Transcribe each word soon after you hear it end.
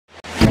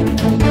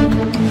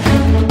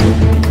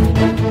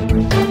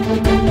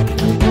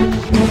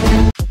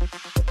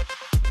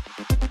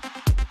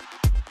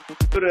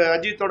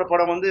அஜித்தோட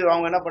படம் வந்து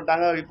அவங்க என்ன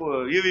பண்ணிட்டாங்க, இப்போ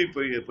யூவி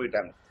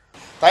போயிட்டாங்க.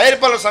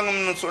 தயாரிப்பாளர் சங்கம்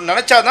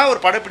நினைச்சாதான் ஒரு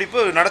படப்பிடிப்பு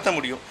நடத்த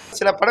முடியும்.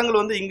 சில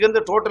படங்கள் வந்து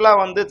இங்கேருந்து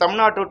டோட்டலாக வந்து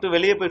தமிழ்நாட்டை விட்டு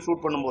வெளியே போய்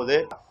ஷூட் பண்ணும்போது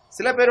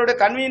சில பேருடைய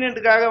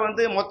கன்வீனியன்ட்டுக்காக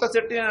வந்து மொத்த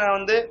செட்டையும்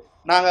வந்து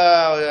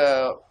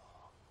நாங்கள்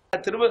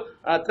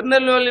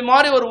திருநெல்வேலி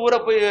மாதிரி ஒரு ஊரை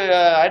போய்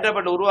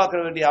ஹைதராபாத்தில்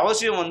உருவாக்க வேண்டிய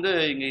அவசியம் வந்து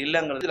இங்கே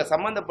இல்லைங்கிறது. இதில்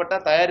சம்மந்தப்பட்ட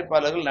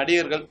தயாரிப்பாளர்கள்,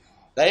 நடிகர்கள்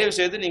தயவு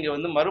செய்து நீங்கள்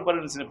வந்து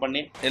மறுபரிசீலனை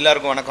பண்ணி.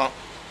 எல்லாருக்கும் வணக்கம்.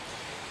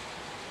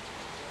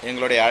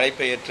 எங்களுடைய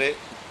அழைப்பை ஏற்று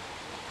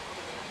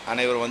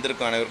அனைவரும்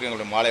வந்திருக்கும் அனைவருக்கும்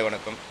எங்களுடைய மாலை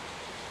வணக்கம்.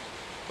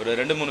 ஒரு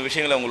 2-3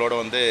 விஷயங்களை உங்களோட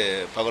வந்து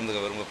பகிர்ந்துக்க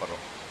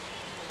விரும்பப்படுறோம்.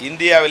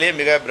 இந்தியாவிலேயே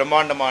மிக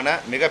பிரம்மாண்டமான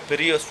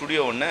மிகப்பெரிய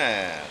ஸ்டுடியோ ஒன்று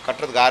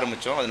கட்டுறதுக்கு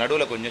ஆரம்பித்தோம். அது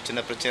நடுவில் கொஞ்சம் சின்ன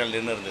பிரச்சனைகள்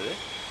இருந்தது.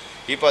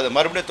 இப்போ அது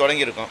மறுபடியும்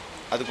தொடங்கியிருக்கோம்.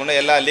 அதுக்குள்ள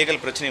எல்லா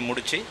லீகல் பிரச்சனையும்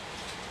முடித்து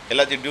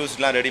எல்லாத்தையும்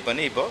டியூஸ்லாம் ரெடி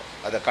பண்ணி இப்போது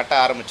அதை கட்ட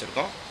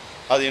ஆரம்பிச்சிருக்கோம்.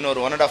 அது இன்னொரு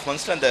 1.5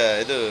 months அந்த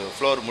இது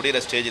ஃப்ளோர் முடிகிற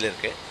ஸ்டேஜில்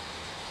இருக்குது.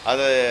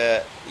 அது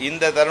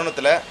இந்த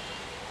தருணத்தில்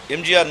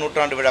எம்ஜிஆர்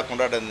நூற்றாண்டு விழா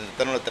கொண்டாட இந்த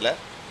தருணத்தில்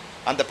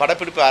அந்த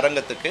படப்பிடிப்பு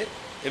அரங்கத்துக்கு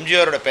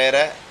எம்ஜிஆரோட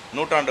பெயரை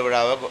நூற்றாண்டு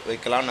விழாவை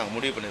வைக்கலாம்னு நாங்கள்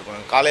முடிவு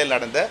பண்ணியிருக்கோம். காலையில்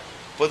நடந்த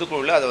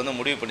பொதுக்குழுவில் அதை வந்து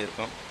முடிவு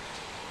பண்ணியிருக்கோம்.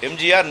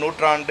 எம்ஜிஆர்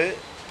நூற்றாண்டு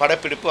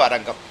படப்பிடிப்பு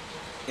அரங்கம்,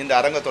 இந்த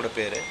அரங்கத்தோட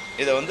பேர்.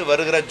 இதை வந்து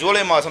வருகிற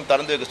ஜூலை மாதம்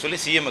திறந்து வைக்க சொல்லி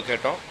சிஎம்ஐ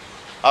கேட்டோம்.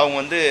 அவங்க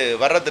வந்து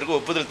வர்றதுக்கு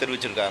ஒப்புதல்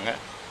தெரிவிச்சிருக்காங்க.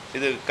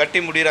 இது கட்டி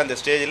முடிகிற அந்த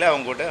ஸ்டேஜில்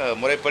அவங்ககிட்ட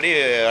முறைப்படி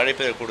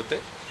அழைப்பை கொடுத்து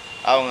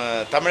அவங்க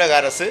தமிழக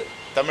அரசு,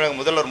 தமிழக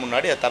முதல்வர்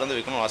முன்னாடி அதை திறந்து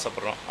வைக்கணும்னு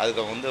ஆசைப்பட்றோம்.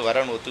 அதுக்கு வந்து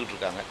வரன்னு ஒத்துக்கிட்டு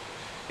இருக்காங்க.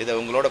 இதை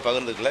உங்களோட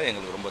பகிர்ந்துக்கல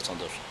எங்களுக்கு ரொம்ப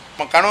சந்தோஷம்.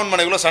 கணவன்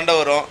மனைவிக்குள்ள சண்டை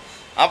வரும்,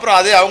 அப்புறம்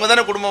அது அவங்க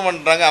தானே குடும்பம்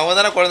பண்ணுறாங்க, அவங்க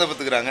தானே குழந்தை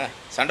பார்த்துக்கிறாங்க.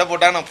 சண்டை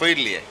போட்டால் நான்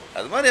போயிடலையே.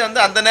 அது மாதிரி வந்து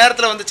அந்த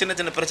நேரத்தில் வந்து சின்ன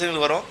சின்ன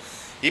பிரச்சனைகள் வரும்.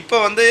 இப்போ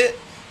வந்து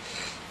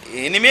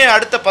இனிமேல்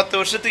அடுத்த 10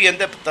 வருஷத்துக்கு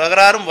எந்த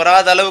தகராறும்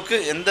வராத அளவுக்கு,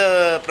 எந்த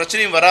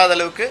பிரச்சனையும் வராத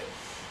அளவுக்கு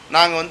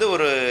நாங்கள் வந்து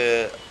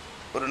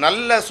ஒரு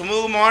நல்ல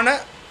சுமூகமான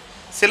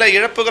சில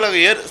இழப்புகளை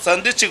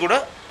சந்தித்து கூட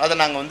அதை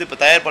நாங்கள் வந்து இப்போ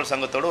தயாரிப்பாளர்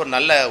சங்கத்தோடு ஒரு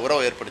நல்ல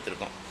உறவை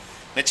ஏற்படுத்தியிருக்கோம்.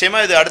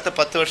 நிச்சயமாக இது அடுத்த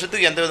 10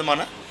 வருஷத்துக்கு எந்த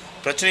விதமான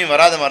பிரச்சனையும்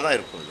வராத மாதிரி தான்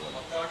இருக்கும்.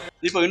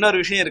 இப்போ இன்னொரு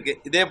விஷயம் இருக்குது.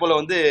 இதே போல்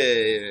வந்து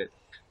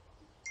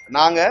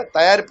நாங்கள்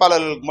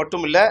தயாரிப்பாளர்களுக்கு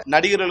மட்டும் இல்லை,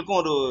 நடிகர்களுக்கும்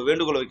ஒரு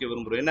வேண்டுகோளை வைக்க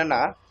விரும்புகிறோம். என்னென்னா,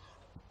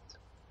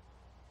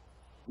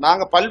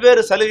 நாங்கள்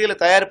பல்வேறு சலுகைகளை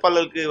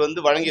தயாரிப்பாளர்களுக்கு வந்து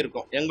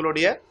வழங்கியிருக்கோம்.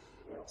 எங்களுடைய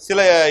சில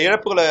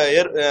இழப்புகளை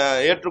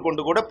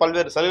ஏற்றுக்கொண்டு கூட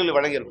பல்வேறு சலுகைகளை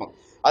வழங்கியிருக்கோம்.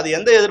 அது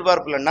எந்த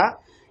எதிர்பார்ப்பு இல்லைன்னா,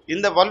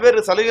 இந்த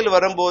பல்வேறு சலுகைகள்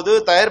வரும்போது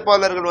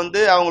தயாரிப்பாளர்கள் வந்து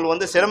அவங்களுக்கு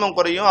வந்து சிரமம்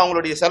குறையும்,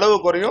 அவங்களுடைய செலவு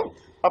குறையும்,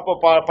 அப்போ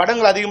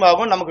படங்கள்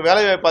அதிகமாகும், நமக்கு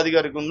வேலைவாய்ப்பு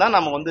அதிகரிக்கும் தான்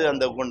நம்ம வந்து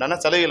அந்த உண்டான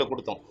சலுகைகளை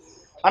கொடுத்தோம்.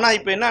 ஆனால்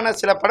இப்போ என்னென்னா,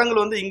 சில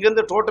படங்கள் வந்து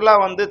இங்கேருந்து டோட்டலாக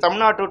வந்து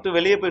தமிழ்நாட்டை விட்டு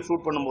வெளியே போய்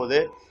ஷூட் பண்ணும்போது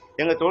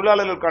எங்கள்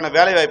தொழிலாளர்களுக்கான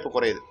வேலைவாய்ப்பு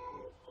குறையுது.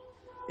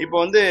 இப்போ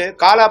வந்து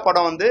காலா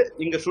படம் வந்து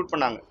இங்கே ஷூட்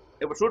பண்ணாங்க.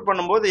 இப்போ ஷூட்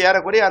பண்ணும்போது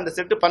ஏறக்குறைய அந்த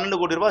செட்டு 12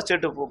 கோடி ரூபா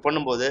செட்டு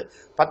பண்ணும்போது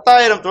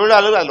 10,000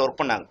 தொழிலாளர்கள் அதில்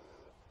ஒர்க் பண்ணாங்க.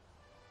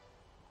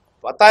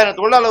 10,000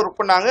 தொழிலாளர் ஒர்க்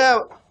பண்ணாங்க.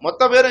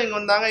 மொத்த பேரும் இங்கே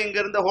வந்தாங்க. இங்கே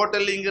இருந்த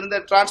ஹோட்டல், இங்கே இருந்த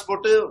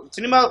டிரான்ஸ்போர்ட்டு,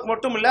 சினிமாவுக்கு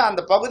மட்டும் இல்லை,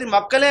 அந்த பகுதி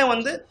மக்களே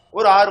வந்து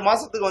ஒரு 6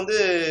 மாதத்துக்கு வந்து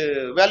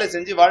வேலை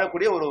செஞ்சு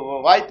வாழக்கூடிய ஒரு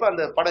வாய்ப்பு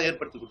அந்த படம்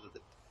ஏற்படுத்தி கொடுத்தது.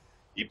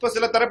 இப்போ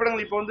சில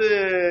திரைப்படங்கள், இப்போ வந்து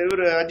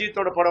இவர்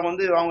அஜித்தோட படம்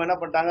வந்து அவங்க என்ன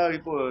பண்ணிட்டாங்க,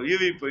 இப்போ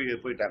யூவி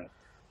போயிட்டாங்க.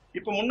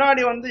 இப்போ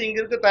முன்னாடி வந்து இங்கே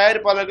இருக்க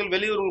தயாரிப்பாளர்கள்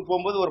வெளியூருக்கு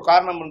போகும்போது ஒரு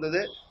காரணம் இருந்தது,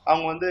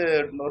 அவங்க வந்து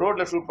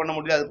ரோட்டில் ஷூட் பண்ண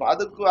முடியாது.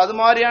 அது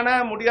மாதிரியான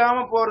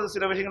முடியாமல் போகிறது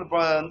சில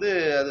விஷயங்கள் வந்து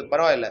அது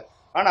பரவாயில்லை.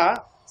 ஆனால்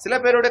சில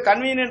பேருடைய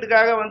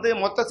கன்வீனியன்ட்டுக்காக வந்து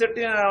மொத்த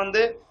செட்டையும்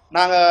வந்து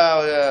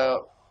நாங்கள்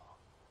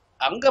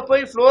அங்கே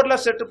போய்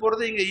ஃப்ளோரில் செட்டு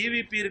போகிறது. இங்கே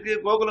இவிபி இருக்குது,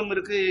 கோகுலம்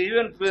இருக்குது,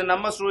 ஈவன்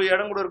நம்ம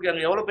இடம் கூட இருக்குது.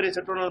 அங்கே எவ்வளோ பெரிய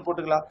செட்டு ஒன்று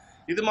போட்டுக்கலாம்.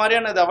 இது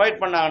மாதிரியான இதை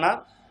அவாய்ட் பண்ணாங்கன்னா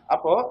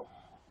அப்போது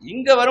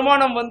இங்கே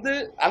வருமானம் வந்து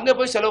அங்கே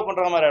போய் செலவு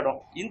பண்ணுற மாதிரி ஆகிடும்.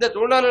 இந்த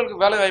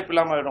தொழிலாளர்களுக்கு வேலை வாய்ப்பு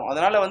இல்லாமல் ஆகிடும்.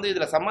 அதனால் வந்து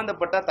இதில்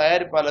சம்மந்தப்பட்ட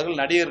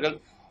தயாரிப்பாளர்கள், நடிகர்கள்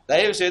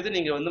தயவு செய்து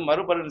நீங்கள் வந்து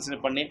மறுபரிசீலனை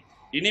பண்ணி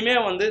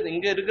இனிமேல் வந்து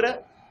இங்கே இருக்கிற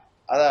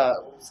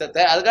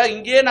அதுக்காக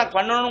இங்கேயே நான்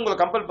பண்ணணும்னு உங்களை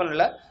கம்பல்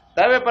பண்ணல.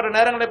 தேவைப்படுற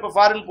நேரங்களில் இப்போ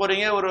ஃபாரின்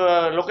போகிறீங்க, ஒரு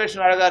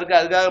லொக்கேஷன் அழகாக இருக்குது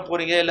அதுக்காக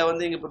போகிறீங்க, இல்லை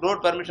வந்து இங்கே இப்போ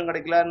ரோட் பர்மிஷன்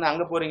கிடைக்கலன்னு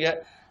அங்கே போகிறீங்க,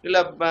 இல்லை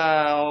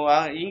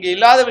இங்கே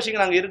இல்லாத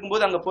விஷயங்கள் அங்கே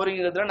இருக்கும்போது அங்கே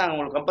போகிறீங்கிறதுல நாங்கள்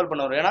உங்களுக்கு கம்பல்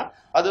பண்ண வரோம். ஏன்னா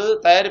அது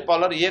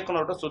தயாரிப்பாளர்,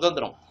 இயக்குனரோட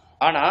சுதந்திரம்.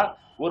 ஆனால்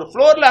ஒரு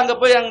ஃப்ளோரில் அங்கே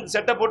போய் அங்கே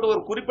செட்டை போட்டு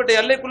ஒரு குறிப்பிட்ட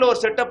எல்லைக்குள்ளே ஒரு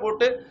செட்டை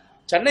போட்டு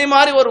சென்னை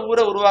மாதிரி ஒரு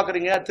ஊரை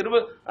உருவாக்குறீங்க,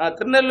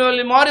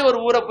 திருநெல்வேலி மாதிரி ஒரு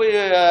ஊரை போய்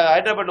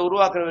ஹைதராபாத்தில்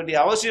உருவாக்க வேண்டிய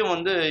அவசியம்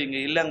வந்து இங்கே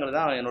இல்லைங்கிறது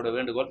தான் என்னோட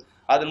வேண்டுகோள்.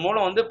 அதன்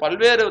மூலம் வந்து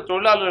பல்வேறு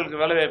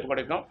தொழிலாளர்களுக்கு வேலைவாய்ப்பு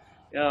கிடைக்கும்.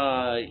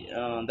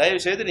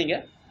 தயவுசெய்து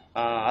நீங்கள்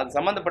அது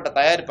சம்மந்தப்பட்ட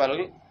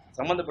தயாரிப்பாளர்கள்,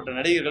 சம்மந்தப்பட்ட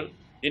நடிகர்கள்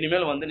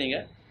இனிமேல் வந்து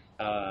நீங்கள்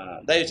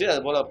தயவுசெய்து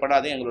அது போல்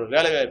பண்ணாதீங்க, எங்களோட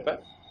வேலைவாய்ப்பை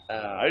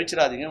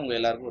அழிச்சிடாதீங்க. உங்கள்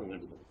எல்லாருக்கும் ஒரு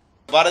வேண்டுகோள்.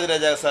 பாரதி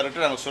ராஜா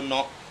சார்கிட்ட நாங்கள்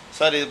சொன்னோம்,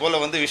 சார் இது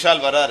போல் வந்து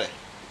விஷால் வராரு,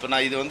 இப்போ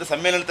நான் இது வந்து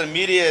சம்மேளனத்தை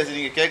மீறிய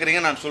நீங்கள்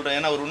கேட்குறீங்க, நான் சொல்கிறேன்.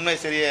 ஏன்னா ஒரு உண்மை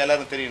சரியாக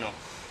எல்லாரும் தெரியணும்.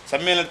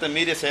 சம்மேளனத்தை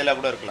மீறிய செயலாக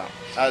கூட இருக்கலாம்,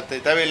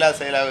 அது தேவையில்லாத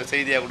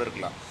செய்தியாக கூட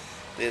இருக்கலாம்.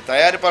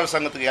 தயாரிப்பாளர்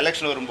சங்கத்துக்கு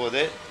எலெக்ஷன்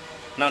வரும்போது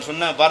நான்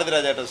சொன்னேன், பாரதி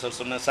ராஜாட்ட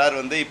சொன்னேன்,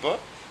 சார் வந்து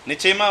இப்போது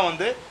நிச்சயமாக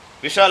வந்து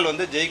விஷால்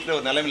வந்து ஜெயிக்கிற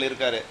ஒரு நிலைமையில்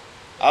இருக்கார்.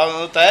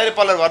 அவங்க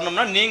தயாரிப்பாளர்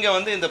வரணும்னா நீங்கள்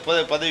வந்து இந்த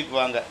பதவிக்கு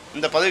வாங்க,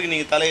 இந்த பதவிக்கு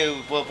நீங்கள் தலையை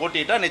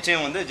போட்டிட்டால்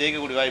நிச்சயம் வந்து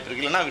ஜெயிக்கக்கூடிய வாய்ப்பு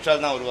இருக்குது, இல்லைன்னா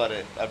விஷால் தான் வருவார்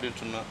அப்படின்னு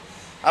சொன்னோம்.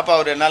 அப்போ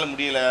அவர் என்னால்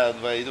முடியல,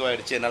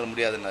 இதுவாகிடுச்சு, என்னால்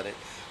முடியாதுன்னாரு.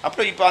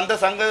 அப்புறம் இப்போ அந்த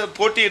சங்க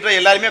போட்டியிடுற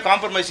எல்லாருமே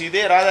காம்ப்ரமைஸ்,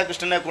 இதே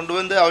ராதாகிருஷ்ணனை கொண்டு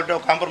வந்து அவர்கிட்ட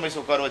காம்ப்ரமைஸ்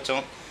உட்கார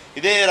வச்சோம்,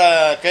 இதே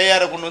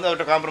கேஆரை கொண்டு வந்து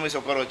அவர்கிட்ட காம்ப்ரமைஸ்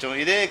உட்கார வச்சோம்,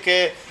 இதே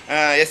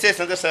எஸ்ஏ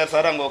சந்திரசேகர்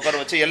சார் அங்கே உட்கார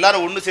வச்சு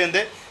எல்லாரும் ஒன்று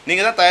சேர்ந்து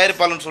நீங்கள் தான்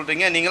தயாரிப்பாளர்னு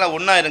சொல்கிறீங்க, நீங்களாம்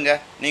ஒன்றா இருங்க,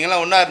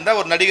 நீங்களாம் ஒன்றா இருந்தால்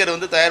ஒரு நடிகர்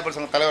வந்து தயாரிப்பாளர்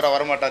சங்க தலைவராக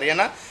வரமாட்டார்.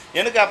 ஏன்னா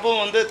எனக்கு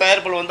அப்போவும் வந்து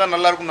தயாரிப்பாளர் வந்தால்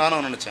நல்லாயிருக்கும்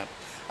நானும் நினச்சேன்.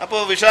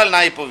 அப்போது விஷால்,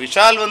 நான் இப்போ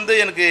விஷால் வந்து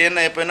எனக்கு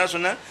இப்போ என்ன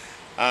சொன்னேன்,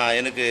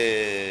 எனக்கு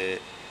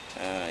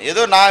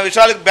ஏதோ நான்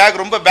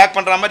விஷாலுக்கு ரொம்ப பேக்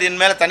பண்ணுற மாதிரி என்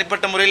மேலே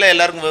தனிப்பட்ட முறையில்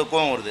எல்லாருக்கும்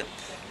கோவம் வருது.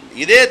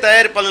 இதே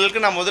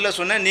தயாரிப்பாளர்களுக்கு நான் முதல்ல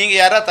சொன்னேன், நீங்கள்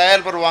யாராவது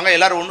தயாரிப்பாளர் வாங்க,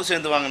 எல்லோரும் ஒன்று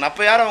சேர்ந்து வாங்க.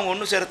 அப்போ யாரும் அவங்க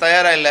ஒன்று சேர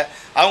தயாராக இல்லை.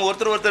 அவங்க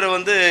ஒருத்தர்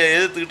வந்து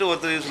எதிர்த்துக்கிட்டு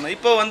ஒருத்தர் சொன்னாங்க.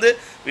 இப்போ வந்து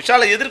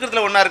விஷாலை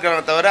எதிர்க்கிறதுல ஒன்றா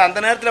இருக்கிறத தவிர அந்த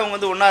நேரத்தில் அவங்க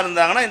வந்து ஒன்றா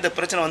இருந்தாங்கன்னா இந்த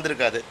பிரச்சனை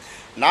வந்திருக்காது.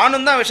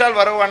 நானும் தான் விஷால்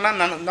வரவான்னா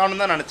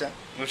நானும் தான் நினச்சேன்,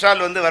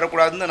 விஷால் வந்து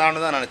வரக்கூடாதுன்னு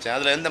நானும் தான் நினச்சேன்.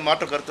 அதில் எந்த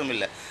மாற்று கருத்தும்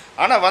இல்லை.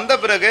 ஆனால் வந்த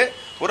பிறகு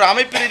ஒரு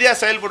அமைப்பு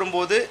ரீதியாக செயல்படும்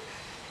போது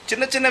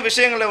சின்ன சின்ன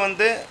விஷயங்களை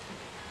வந்து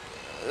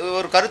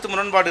ஒரு கருத்து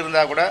முரண்பாடு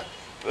இருந்தால் கூட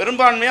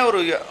பெரும்பான்மையாக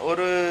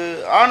ஒரு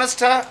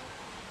ஆனஸ்ட்டாக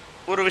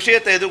ஒரு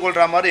விஷயத்தை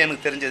எதிர்கொள்கிற மாதிரி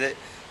எனக்கு தெரிஞ்சது.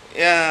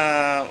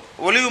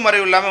 ஒளிவு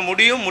மறைவு இல்லாமல்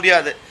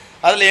முடியாது.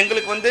 அதில்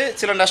எங்களுக்கு வந்து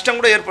சில நஷ்டம்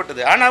கூட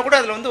ஏற்பட்டது. ஆனால் கூட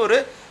அதில் வந்து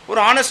ஒரு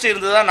ஆனஸ்டி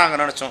இருந்ததாக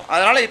நாங்கள் நினச்சோம்.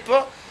 அதனால்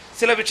இப்போது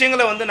சில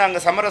விஷயங்களை வந்து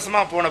நாங்கள்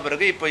சமரசமாக போன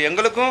பிறகு இப்போ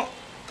எங்களுக்கும்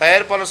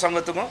தயாரிப்பாளர்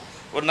சங்கத்துக்கும்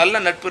ஒரு நல்ல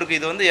நட்பு இருக்குது.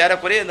 இது வந்து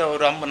ஏறக்குறைய இந்த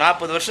ஒரு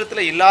 40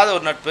 வருஷத்தில் இல்லாத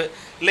ஒரு நட்பு.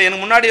 இல்லை,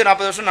 எனக்கு முன்னாடி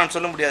 40 வருஷம் நான்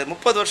சொல்ல முடியாது.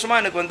 30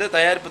 வருஷமாக எனக்கு வந்து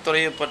தயாரிப்பு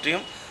துறையை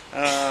பற்றியும்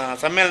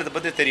சம்மேளனத்தை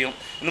பற்றி தெரியும்.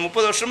 இந்த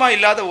 30 வருஷமாக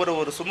இல்லாத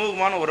ஒரு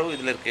சுமூகமான உறவு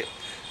இதில் இருக்குது.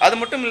 அது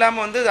மட்டும்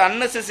இல்லாமல் வந்து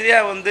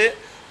அன்னெசரியாக வந்து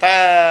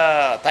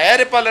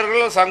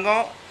தயாரிப்பாளர்கள்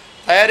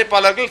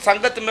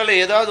சங்கத்து மேலே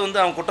ஏதாவது வந்து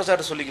அவங்க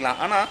குற்றச்சாட்டு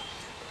சொல்லிக்கலாம். ஆனால்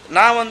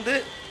நான் வந்து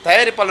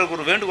தயாரிப்பாளருக்கு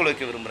ஒரு வேண்டுகோள்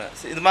வைக்க விரும்புகிறேன்.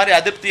 இது மாதிரி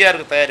அதிருப்தியாக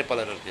இருக்குது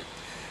தயாரிப்பாளர்களுக்கு.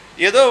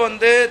 ஏதோ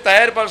வந்து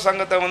தயாரிப்பாளர்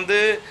சங்கத்தை வந்து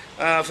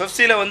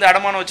ஃபெஃப்சியில் வந்து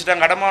அடமானம்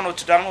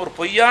வச்சுட்டாங்கன்னு ஒரு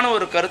பொய்யான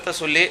ஒரு கருத்தை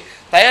சொல்லி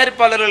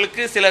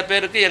தயாரிப்பாளர்களுக்கு சில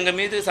பேருக்கு எங்கள்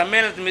மீது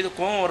சம்மேளனத்தின் மீது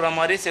கோபம் வர்ற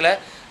மாதிரி சில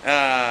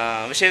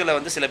விஷயங்களை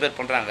வந்து சில பேர்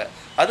பண்ணுறாங்க.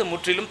 அது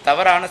முற்றிலும்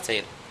தவறான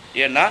செயல்.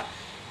 ஏன்னா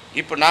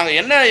இப்போ நாங்கள்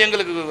என்ன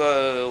எங்களுக்கு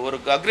ஒரு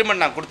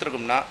அக்ரிமெண்ட் நாங்கள்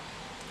கொடுத்துருக்கோம்னா,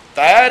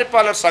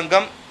 தயாரிப்பாளர்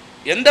சங்கம்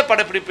எந்த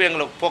படப்பிடிப்பு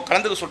எங்களை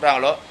கலந்துக்க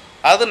சொல்கிறாங்களோ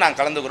அது நாங்கள்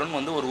கலந்துக்கிறோன்னு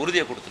வந்து ஒரு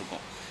உறுதியை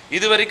கொடுத்துருக்கோம்.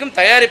 இது வரைக்கும்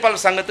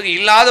தயாரிப்பாளர் சங்கத்துக்கு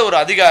இல்லாத ஒரு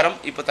அதிகாரம்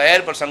இப்போ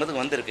தயாரிப்பாளர்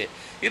சங்கத்துக்கு வந்திருக்கு.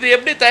 இது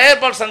எப்படி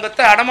தயாரிப்பாளர்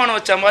சங்கத்தை அடமானம்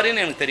வச்ச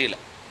மாதிரின்னு எனக்கு தெரியல.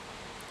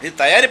 இது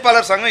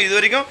தயாரிப்பாளர் சங்கம் இது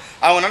வரைக்கும்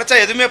அவங்க நினச்சா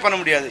எதுவுமே பண்ண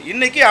முடியாது.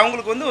 இன்றைக்கி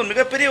அவங்களுக்கு வந்து ஒரு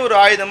மிகப்பெரிய ஒரு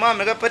ஆயுதமாக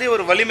மிகப்பெரிய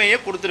ஒரு வலிமையை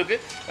கொடுத்துருக்கு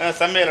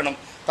சம்மேளனம்.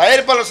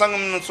 தயாரிப்பாளர்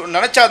சங்கம்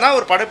நினச்சா தான்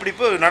ஒரு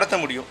படப்பிடிப்பு நடத்த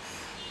முடியும்.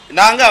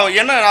 நாங்கள்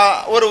என்ன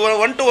ஒரு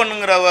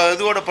 1-to-1ங்கிற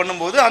இதோட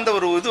பண்ணும்போது அந்த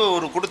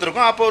ஒரு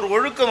கொடுத்துருக்கோம். அப்போ ஒரு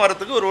ஒழுங்கு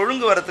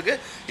வரத்துக்கு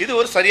இது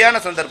ஒரு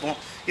சரியான சந்தர்ப்பம்.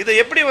 இதை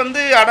எப்படி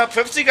வந்து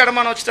ஃபெஃப்சிக்கு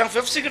அடமானம் வச்சுட்டாங்க,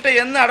 ஃபெஃப்சிக்கிட்ட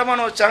என்ன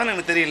அடமானம் வச்சாங்கன்னு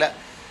எனக்கு தெரியல.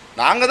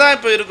 நாங்கள் தான்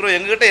இப்போ இருக்கிறோம்,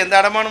 எங்ககிட்ட எந்த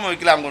அடமானமும்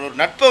வைக்கல. அவங்க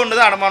ஒரு நட்பை ஒன்று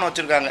தான் அடமானம்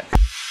வச்சுருக்காங்க.